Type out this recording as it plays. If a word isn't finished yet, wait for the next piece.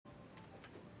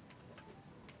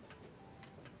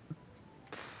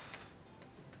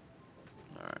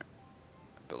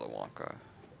Blanca.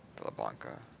 Villa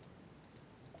Blanca.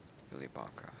 Billy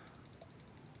Blanca.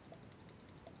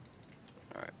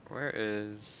 Alright, where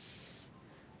is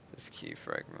this key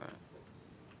fragment?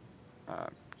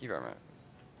 Key fragment.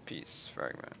 Piece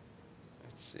fragment.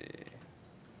 Let's see.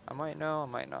 I might know, I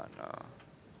might not know.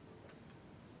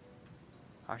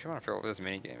 I actually want to figure out what this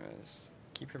minigame is.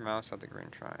 Keep your mouse at the green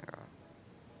triangle.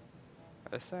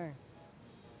 This thing?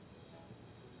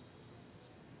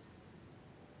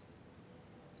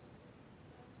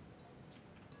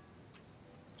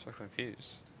 I'm so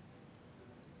confused.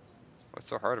 What's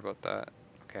so hard about that?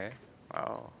 Okay.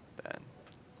 Well, then.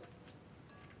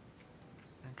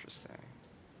 Interesting.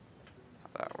 How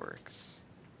that works.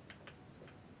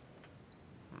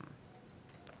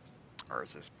 Or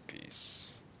is this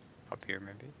piece up here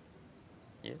maybe?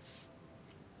 Yes.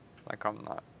 Like I'm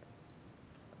not.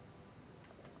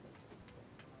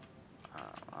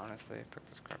 Honestly, pick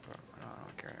this crap up. No, I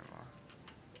don't care anymore.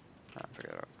 Nah, pick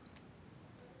it up.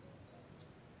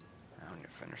 I don't need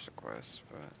to finish the quest,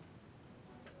 but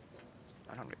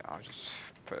I'll just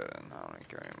put it in. I don't even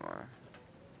care anymore.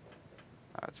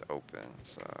 It's open,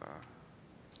 so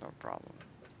it's no problem.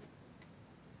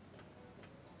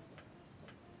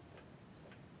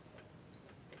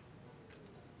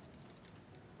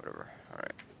 Whatever.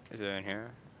 Alright. Is it in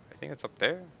here? I think it's up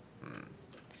there?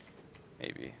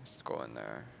 Maybe. Let's go in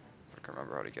there. I can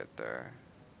remember how to get there.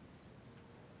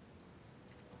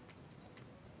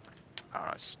 I don't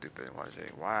know, it's stupid. What is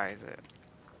it? Why is it?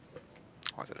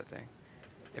 Why is it a thing?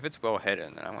 If it's well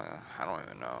hidden, then I don't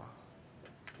even know.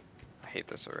 I hate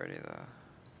this already though.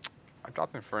 I'm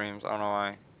dropping frames, I don't know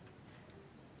why.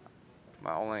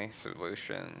 My only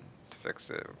solution to fix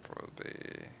it would probably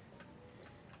be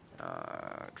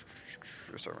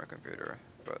restart my computer,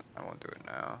 but I won't do it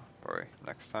now. Probably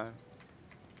next time.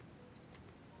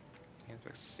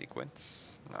 Sequence?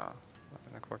 No,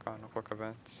 nothing to click on, no quick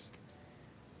events.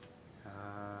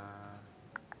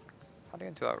 How do you get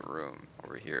into that room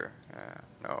over here?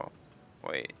 No.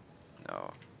 Wait.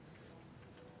 No.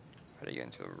 How do you get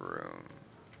into the room?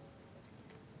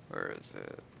 Where is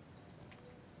it?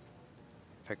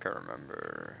 I think I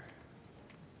remember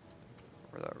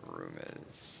where that room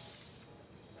is.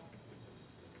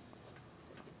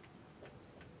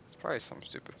 It's probably some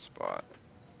stupid spot.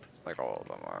 Like all of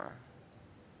them are.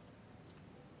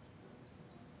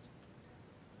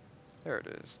 There it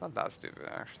is. Not that stupid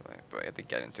actually, but I have to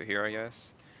get into here I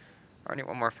guess. I need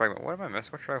one more fragment. What am I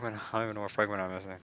missing? What fragment? I don't even know what fragment I'm missing.